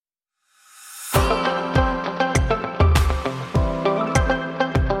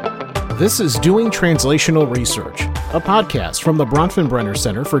This is Doing Translational Research, a podcast from the Bronfenbrenner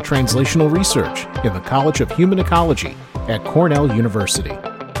Center for Translational Research in the College of Human Ecology at Cornell University.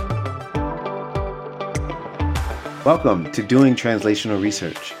 Welcome to Doing Translational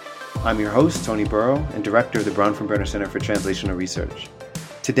Research. I'm your host, Tony Burrow, and director of the Bronfenbrenner Center for Translational Research.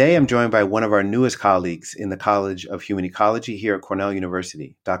 Today, I'm joined by one of our newest colleagues in the College of Human Ecology here at Cornell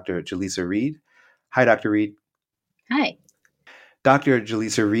University, Dr. Jaleesa Reed. Hi, Dr. Reed. Hi. Dr.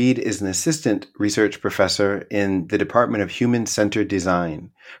 Jaleesa Reed is an assistant research professor in the Department of Human-Centered Design.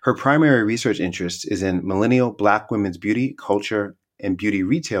 Her primary research interest is in millennial Black women's beauty, culture, and beauty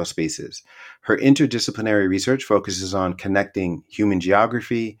retail spaces. Her interdisciplinary research focuses on connecting human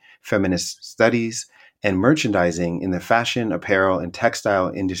geography, feminist studies, and merchandising in the fashion, apparel, and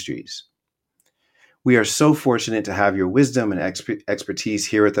textile industries. We are so fortunate to have your wisdom and expertise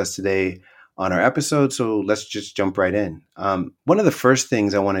here with us today on our episode, so let's just jump right in. One of the first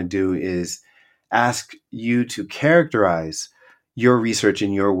things I want to do is ask you to characterize your research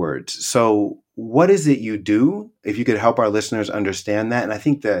in your words. So what is it you do? If you could help our listeners understand that. And I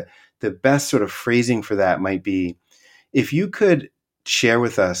think the best sort of phrasing for that might be, if you could share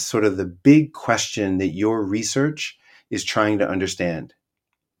with us sort of the big question that your research is trying to understand.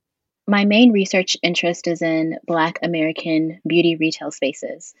 My main research interest is in Black American beauty retail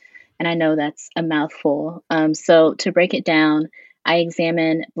spaces. And I know that's a mouthful. So to break it down, I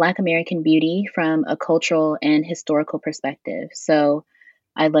examine Black American beauty from a cultural and historical perspective. So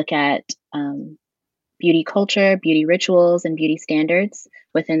I look at beauty culture, beauty rituals, and beauty standards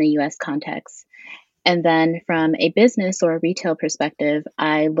within the U.S. context. And then from a business or a retail perspective,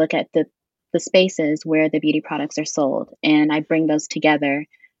 I look at the spaces where the beauty products are sold. And I bring those together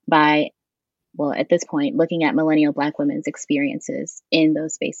by, well, at this point, looking at millennial Black women's experiences in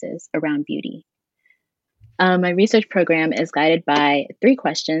those spaces around beauty. My research program is guided by 3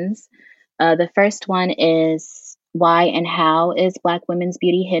 questions. The first one is, why and how is Black women's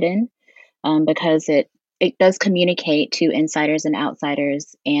beauty hidden? Because it does communicate to insiders and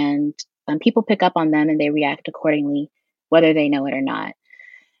outsiders, and people pick up on them and they react accordingly, whether they know it or not.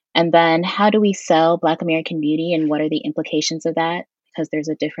 And then, how do we sell Black American beauty, and what are the implications of that? Because there's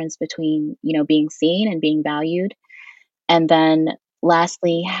a difference between, being seen and being valued. And then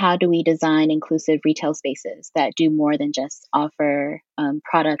lastly, how do we design inclusive retail spaces that do more than just offer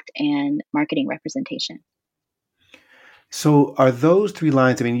product and marketing representation? So are those 3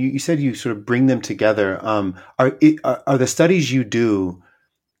 lines, I mean, you said you sort of bring them together. Are the studies you do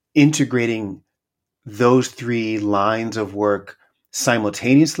integrating those 3 lines of work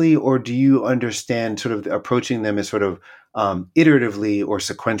simultaneously, or do you understand sort of approaching them as sort of iteratively or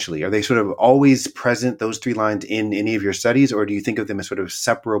sequentially? Are they sort of always present, those 3 lines, in any of your studies, or do you think of them as sort of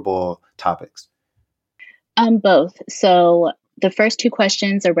separable topics? Both. So the first 2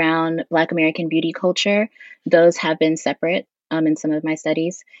 questions around Black American beauty culture, those have been separate in some of my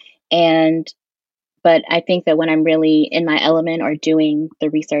studies. But I think that when I'm really in my element or doing the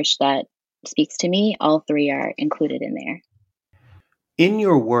research that speaks to me, all 3 are included in there. In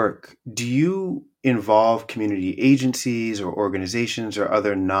your work, do you involve community agencies or organizations or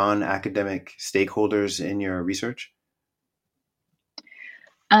other non-academic stakeholders in your research?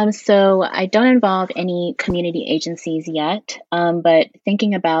 So I don't involve any community agencies yet, but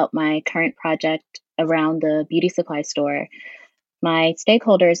thinking about my current project around the beauty supply store, my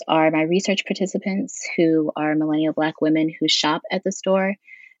stakeholders are my research participants who are millennial Black women who shop at the store,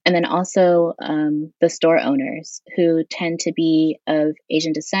 and then also the store owners who tend to be of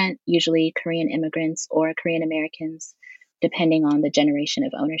Asian descent, usually Korean immigrants or Korean Americans, depending on the generation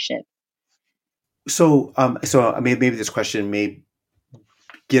of ownership. So maybe this question may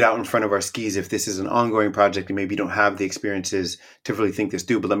get out in front of our skis if this is an ongoing project and maybe you don't have the experiences to really think this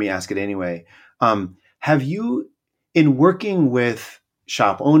through, but let me ask it anyway. Have you, in working with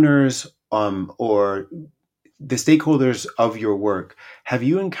shop owners or the stakeholders of your work, have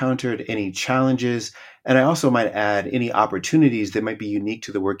you encountered any challenges? And I also might add any opportunities that might be unique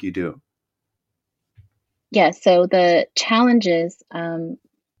to the work you do. Yeah, so the challenges,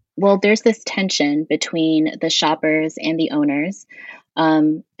 there's this tension between the shoppers and the owners.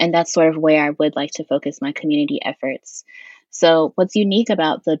 And that's sort of where I would like to focus my community efforts. So what's unique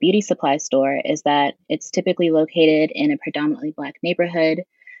about the beauty supply store is that it's typically located in a predominantly Black neighborhood.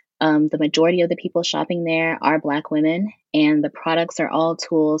 The majority of the people shopping there are Black women, and the products are all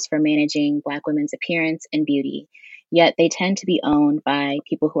tools for managing Black women's appearance and beauty. Yet they tend to be owned by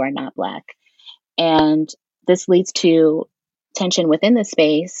people who are not Black. And this leads to tension within the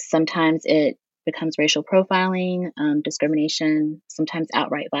space. Sometimes it becomes racial profiling, discrimination, sometimes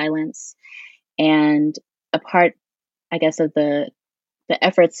outright violence. And a part, I guess, of the the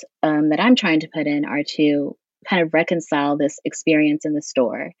efforts that I'm trying to put in are to kind of reconcile this experience in the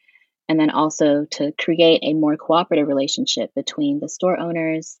store, and then also to create a more cooperative relationship between the store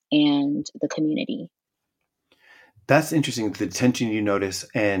owners and the community. That's interesting. The tension you notice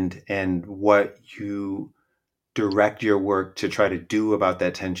and what you direct your work to try to do about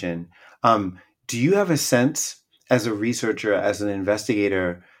that tension. Do you have a sense as a researcher, as an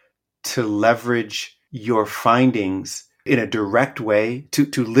investigator, to leverage your findings in a direct way to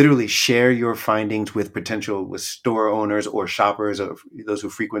literally share your findings with store owners or shoppers or those who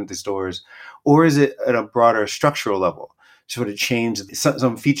frequent the stores? Or is it at a broader structural level? Sort of change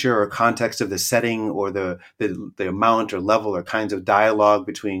some feature or context of the setting or the amount or level or kinds of dialogue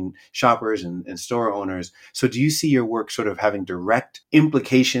between shoppers and store owners. So do you see your work sort of having direct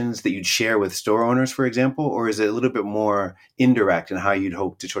implications that you'd share with store owners, for example, or is it a little bit more indirect in how you'd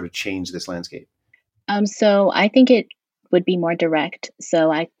hope to sort of change this landscape? So I think it would be more direct.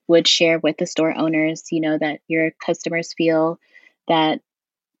 So I would share with the store owners, that your customers feel that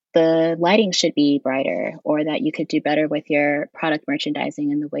the lighting should be brighter, or that you could do better with your product merchandising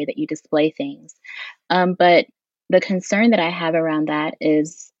and the way that you display things. But the concern that I have around that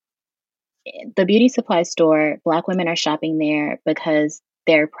is the beauty supply store, Black women are shopping there because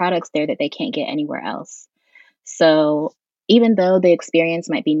there are products there that they can't get anywhere else. So even though the experience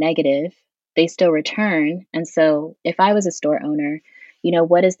might be negative, they still return. And so if I was a store owner,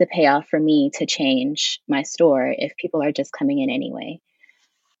 what is the payoff for me to change my store if people are just coming in anyway?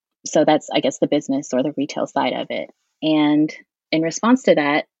 So that's, I guess, the business or the retail side of it. And in response to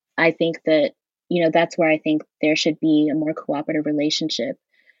that, I think that, that's where I think there should be a more cooperative relationship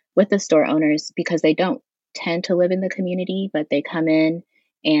with the store owners, because they don't tend to live in the community, but they come in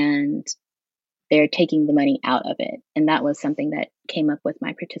and they're taking the money out of it. And that was something that came up with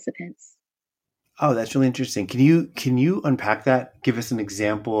my participants. Oh, that's really interesting. Can you unpack that? Give us an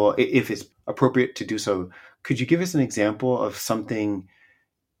example, if it's appropriate to do so. Could you give us an example of something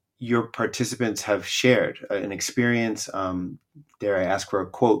your participants have shared, an experience, dare I ask for a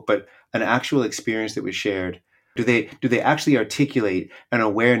quote, but an actual experience that was shared? Do they actually articulate an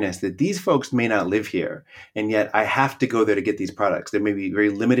awareness that these folks may not live here, and yet I have to go there to get these products? There may be very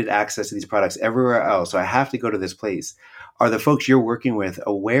limited access to these products everywhere else, so I have to go to this place. Are the folks you're working with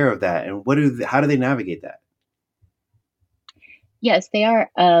aware of that, and how do they navigate that? Yes, they are.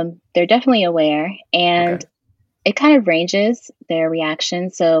 They're definitely aware, and Okay. it kind of ranges their reaction.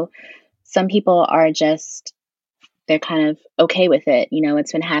 So some people are they're kind of okay with it.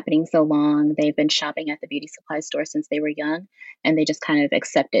 It's been happening so long. They've been shopping at the beauty supply store since they were young, and they just kind of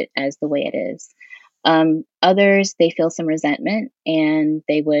accept it as the way it is. Others, they feel some resentment, and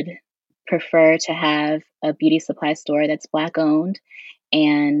they would prefer to have a beauty supply store that's Black owned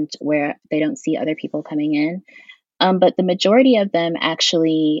and where they don't see other people coming in. But the majority of them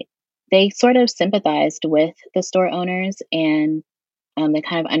actually, they sort of sympathized with the store owners, and they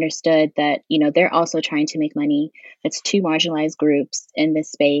kind of understood that, they're also trying to make money. It's two marginalized groups in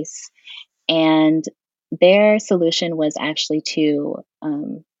this space. And their solution was actually to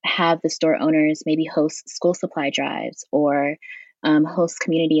have the store owners maybe host school supply drives or host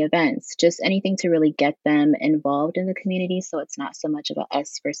community events, just anything to really get them involved in the community, so it's not so much of a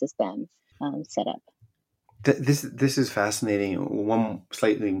us versus them setup. This is fascinating.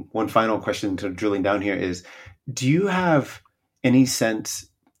 One final question to drilling down here is: Do you have any sense?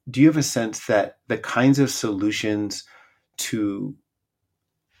 Do you have a sense that the kinds of solutions to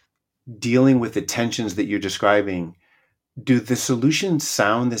dealing with the tensions that you're describing, do the solutions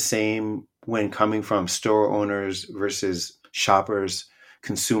sound the same when coming from store owners versus shoppers,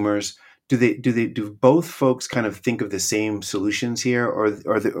 consumers? Do both folks kind of think of the same solutions here, or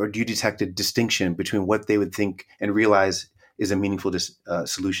do you detect a distinction between what they would think and realize is a meaningful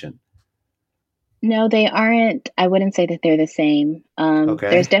solution? No, they aren't. I wouldn't say that they're the same. There's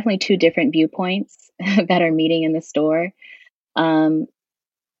Okay. definitely two different viewpoints that are meeting in the store. Um,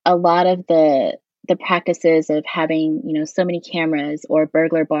 a lot of the practices of having, so many cameras or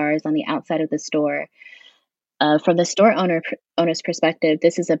burglar bars on the outside of the store, from the owner's perspective,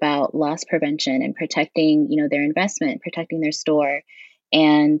 this is about loss prevention and protecting, their investment, protecting their store.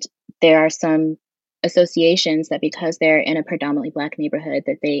 And there are some associations that, because they're in a predominantly Black neighborhood,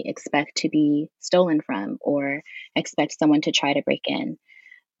 that they expect to be stolen from or expect someone to try to break in.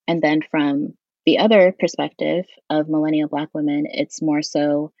 And then from the other perspective of millennial Black women, it's more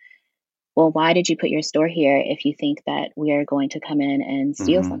so, well, why did you put your store here if you think that we are going to come in and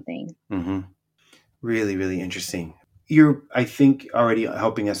steal Mm-hmm. something? Mm-hmm. Really, really interesting. You're, I think, already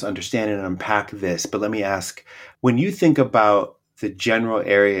helping us understand and unpack this, but let me ask, when you think about the general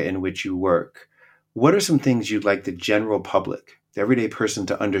area in which you work, What are some things you'd like the general public, the everyday person,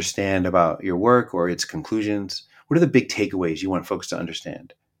 to understand about your work or its conclusions? What are the big takeaways you want folks to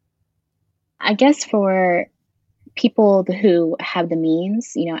understand? I guess for people who have the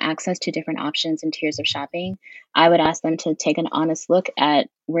means, access to different options and tiers of shopping, I would ask them to take an honest look at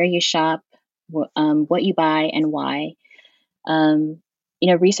where you shop, what you buy, and why.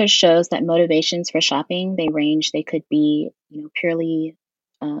 Research shows that motivations for shopping, they range. They could be, purely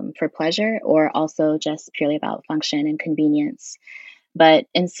for pleasure, or also just purely about function and convenience. But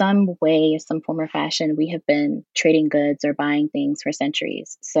in some way, some form or fashion, we have been trading goods or buying things for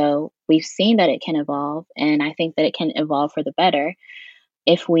centuries. So we've seen that it can evolve, and I think that it can evolve for the better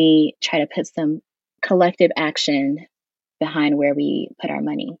if we try to put some collective action behind where we put our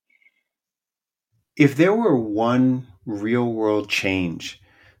money. If there were one real world change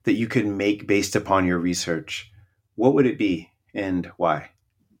that you could make based upon your research, what would it be and why?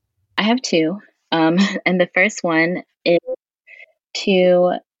 I have two. And the first one is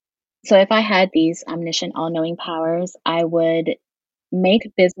to, so if I had these omniscient, all knowing powers, I would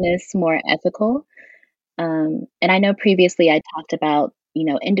make business more ethical. And I know previously I talked about,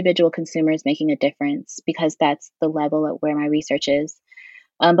 individual consumers making a difference because that's the level at where my research is.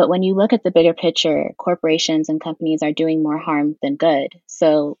 But when you look at the bigger picture, corporations and companies are doing more harm than good.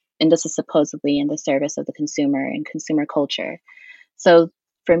 So, and this is supposedly in the service of the consumer and consumer culture. So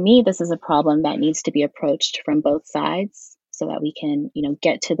for me, this is a problem that needs to be approached from both sides so that we can,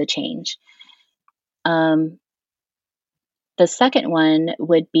 get to the change. Um, the second one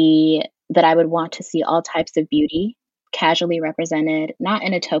would be that I would want to see all types of beauty casually represented, not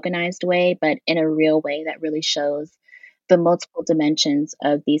in a tokenized way, but in a real way that really shows the multiple dimensions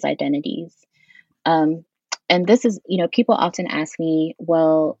of these identities. Um, and this is, people often ask me,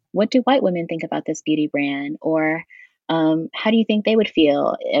 well, what do white women think about this beauty brand? Or how do you think they would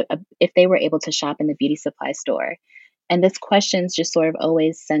feel if they were able to shop in the beauty supply store? And this question's just sort of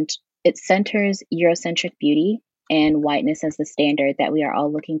always it centers Eurocentric beauty and whiteness as the standard that we are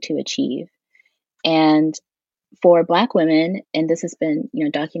all looking to achieve. And for Black women, and this has been,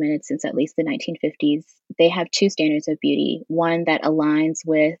 documented since at least the 1950s, they have two standards of beauty: one that aligns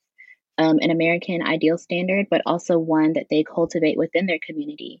with an American ideal standard, but also one that they cultivate within their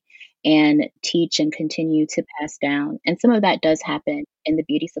community and teach and continue to pass down. And some of that does happen in the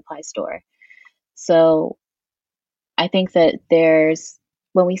beauty supply store. So I think that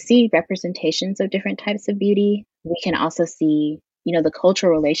when we see representations of different types of beauty, we can also see, the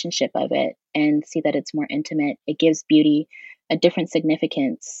cultural relationship of it and see that it's more intimate. It gives beauty a different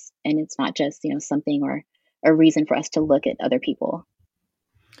significance, and it's not just, something or a reason for us to look at other people.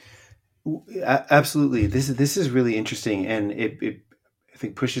 Absolutely. This is really interesting, and it I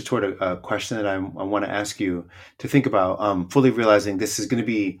think pushes toward a question that I want to ask you to think about. Fully realizing this is going to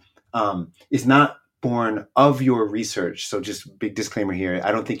be is not born of your research. So just big disclaimer here.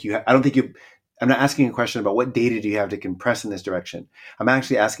 I don't think you. I'm not asking a question about what data do you have to compress in this direction. I'm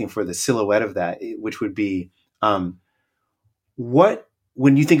actually asking for the silhouette of that, which would be what,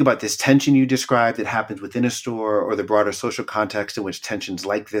 when you think about this tension you described that happens within a store or the broader social context in which tensions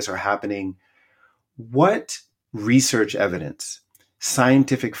like this are happening, what research evidence,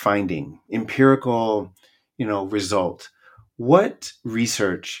 scientific finding, empirical, result, what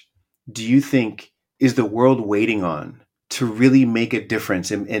research do you think is the world waiting on to really make a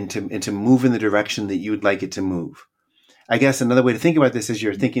difference and to move in the direction that you would like it to move? I guess another way to think about this as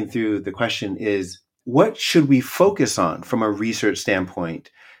you're thinking through the question is, what should we focus on from a research standpoint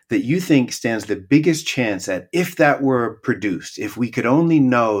that you think stands the biggest chance that if that were produced, if we could only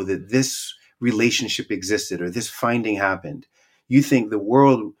know that this relationship existed or this finding happened, you think the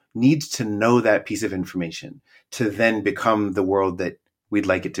world needs to know that piece of information to then become the world that we'd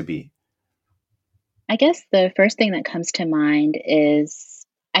like it to be? I guess the first thing that comes to mind is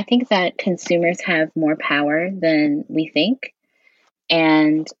I think that consumers have more power than we think.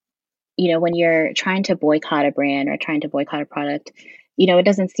 And, when you're trying to boycott a brand or trying to boycott a product, it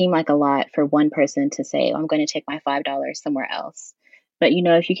doesn't seem like a lot for one person to say, oh, I'm going to take my $5 somewhere else. But,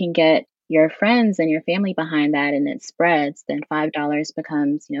 if you can get your friends and your family behind that and it spreads, then $5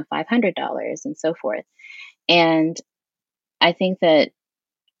 becomes, $500 and so forth. And I think that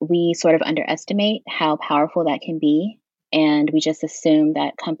we sort of underestimate how powerful that can be. And we just assume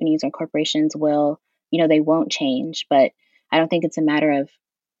that companies or corporations will, they won't change. But I don't think it's a matter of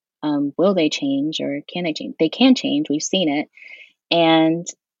will they change or can they change? They can change. We've seen it. And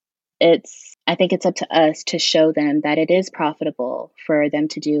I think it's up to us to show them that it is profitable for them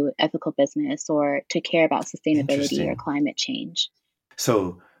to do ethical business or to care about sustainability or climate change.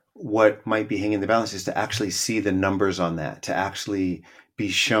 So what might be hanging in the balance is to actually see the numbers on that, to actually be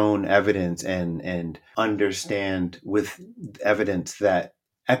shown evidence and understand with evidence that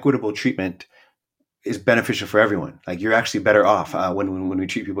equitable treatment is beneficial for everyone. Like you're actually better off when we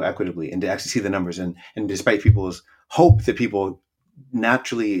treat people equitably, and to actually see the numbers, and despite people's hope that people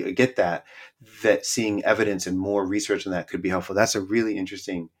naturally get that seeing evidence and more research on that could be helpful. That's a really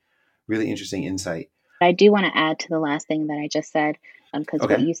interesting insight. I do want to add to the last thing that I just said, because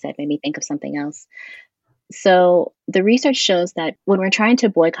Okay. what you said made me think of something else. So the research shows that when we're trying to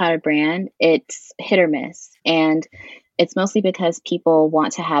boycott a brand, it's hit or miss. And it's mostly because people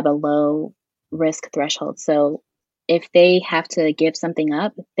want to have a low risk threshold. So if they have to give something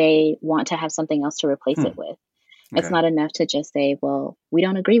up, they want to have something else to replace it with. It's Okay. not enough to just say, well, we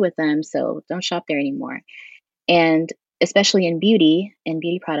don't agree with them, so don't shop there anymore. And especially in beauty and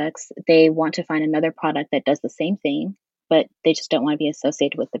beauty products, they want to find another product that does the same thing, but they just don't want to be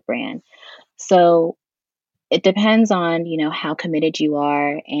associated with the brand. So it depends on, how committed you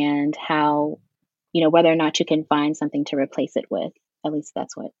are and how, whether or not you can find something to replace it with. At least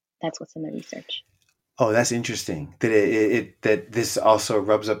that's what's in the research. Oh, that's interesting. That that this also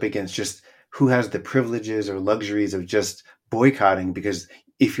rubs up against just who has the privileges or luxuries of just boycotting, because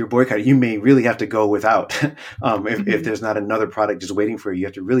if you're boycotting, you may really have to go without. If there's not another product just waiting for you, you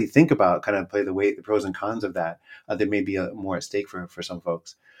have to really think about, kind of play the pros and cons of that. There may be more at stake for some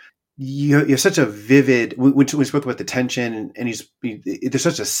folks. You're such a vivid, when we spoke about the tension, and there's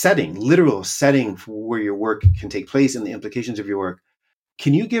such a setting, literal setting for where your work can take place and the implications of your work.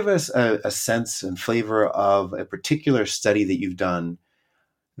 Can you give us a sense and flavor of a particular study that you've done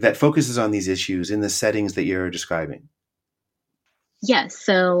that focuses on these issues in the settings that you're describing? Yes.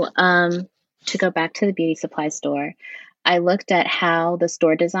 So to go back to the beauty supply store, I looked at how the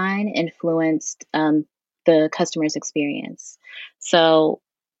store design influenced the customer's experience. So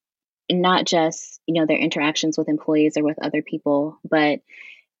not just, their interactions with employees or with other people, but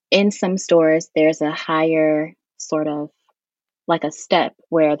in some stores, there's a higher sort of like a step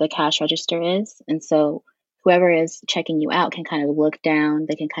where the cash register is. And so whoever is checking you out can kind of look down.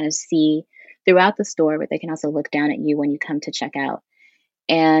 They can kind of see throughout the store, but they can also look down at you when you come to check out.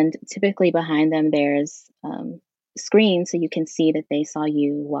 And typically behind them, there's screens so you can see that they saw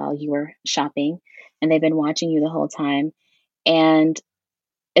you while you were shopping and they've been watching you the whole time. And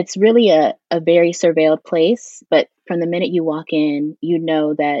it's really a very surveilled place. But from the minute you walk in, you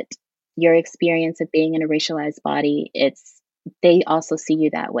know that your experience of being in a racialized body, they also see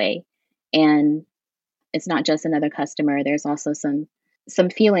you that way. And it's not just another customer. There's also some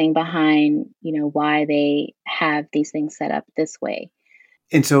feeling behind, why they have these things set up this way.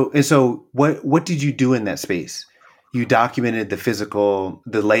 And so what did you do in that space? You documented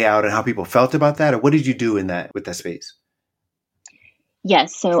the layout and how people felt about that, or what did you do with that space?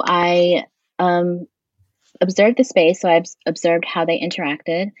 Yes. So I observed the space. So I observed how they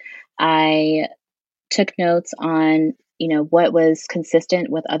interacted. I took notes on, what was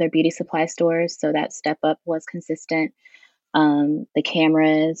consistent with other beauty supply stores. So that step up was consistent. The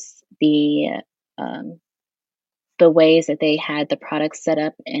cameras, the ways that they had the products set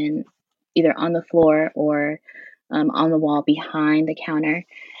up in either on the floor or on the wall behind the counter.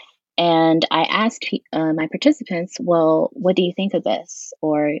 And I asked my participants, well, what do you think of this?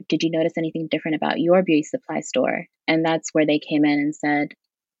 Or did you notice anything different about your beauty supply store? And that's where they came in and said,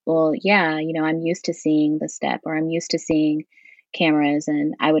 well, yeah, I'm used to seeing the step, or I'm used to seeing cameras,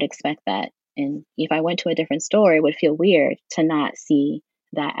 and I would expect that. And if I went to a different store, it would feel weird to not see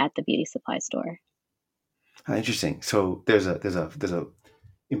that at the beauty supply store. Interesting. So there's a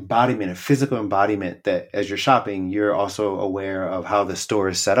embodiment, a physical embodiment, that as you're shopping, you're also aware of how the store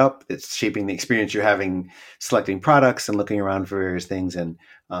is set up. It's shaping the experience you're having, selecting products and looking around for various things. And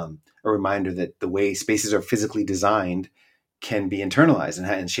a reminder that the way spaces are physically designed can be internalized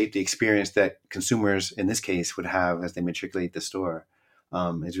and shape the experience that consumers, in this case, would have as they matriculate the store.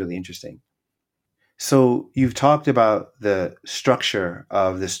 Is really interesting. So you've talked about the structure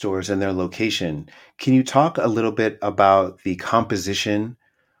of the stores and their location. Can you talk a little bit about the composition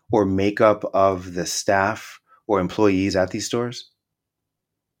or makeup of the staff or employees at these stores?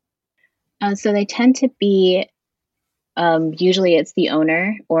 So they tend to be, usually it's the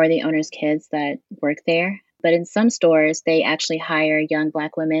owner or the owner's kids that work there. But in some stores, they actually hire young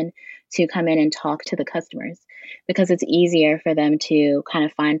Black women to come in and talk to the customers because it's easier for them to kind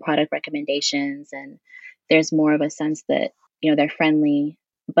of find product recommendations, and there's more of a sense that, they're friendly,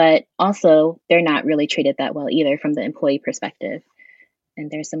 but also they're not really treated that well either from the employee perspective.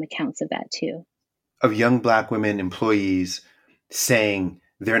 And there's some accounts of that too. Of young Black women employees saying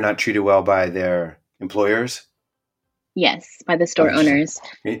they're not treated well by their employers? Yes, by the store owners.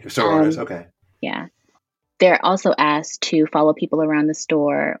 Store owners, okay. Yeah. they're also asked to follow people around the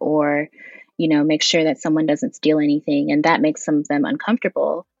store or, make sure that someone doesn't steal anything. And that makes some of them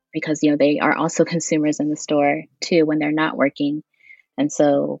uncomfortable because, they are also consumers in the store too when they're not working. And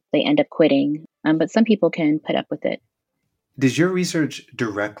so they end up quitting. But some people can put up with it. Does your research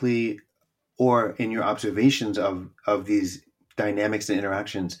directly or in your observations of these dynamics and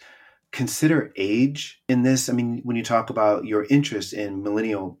interactions consider age in this? I mean, when you talk about your interest in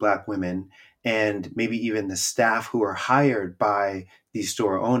millennial Black women and maybe even the staff who are hired by these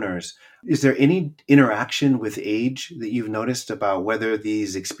store owners, is there any interaction with age that you've noticed about whether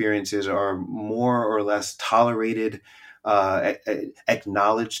these experiences are more or less tolerated,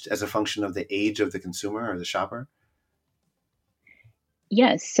 acknowledged as a function of the age of the consumer or the shopper?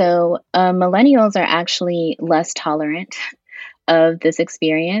 Yes. So millennials are actually less tolerant of this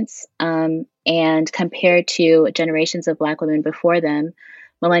experience. And compared to generations of Black women before them,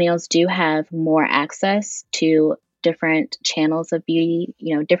 millennials do have more access to different channels of beauty,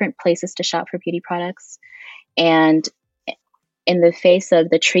 different places to shop for beauty products. And in the face of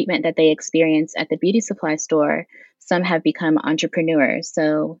the treatment that they experience at the beauty supply store, some have become entrepreneurs.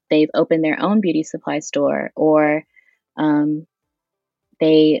 So they've opened their own beauty supply store, or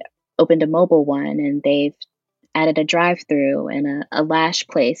they opened a mobile one and they've added a drive-through and a lash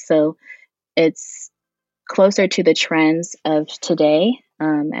place. So it's closer to the trends of today.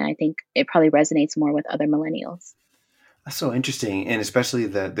 And I think it probably resonates more with other millennials. That's so interesting. And especially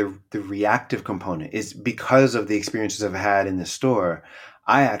the reactive component is because of the experiences I've had in the store.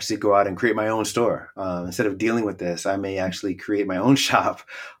 I actually go out and create my own store. Instead of dealing with this, I may actually create my own shop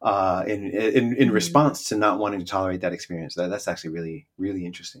in response to not wanting to tolerate that experience. That's actually really, really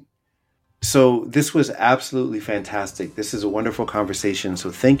interesting. So this was absolutely fantastic. This is a wonderful conversation.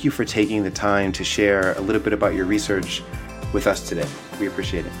 So thank you for taking the time to share a little bit about your research with us today. We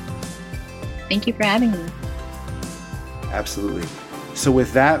appreciate it. Thank you for having me. Absolutely. So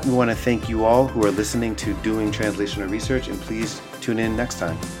with that, we want to thank you all who are listening to Doing Translational Research, and please tune in next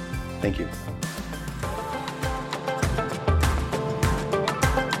time. Thank you.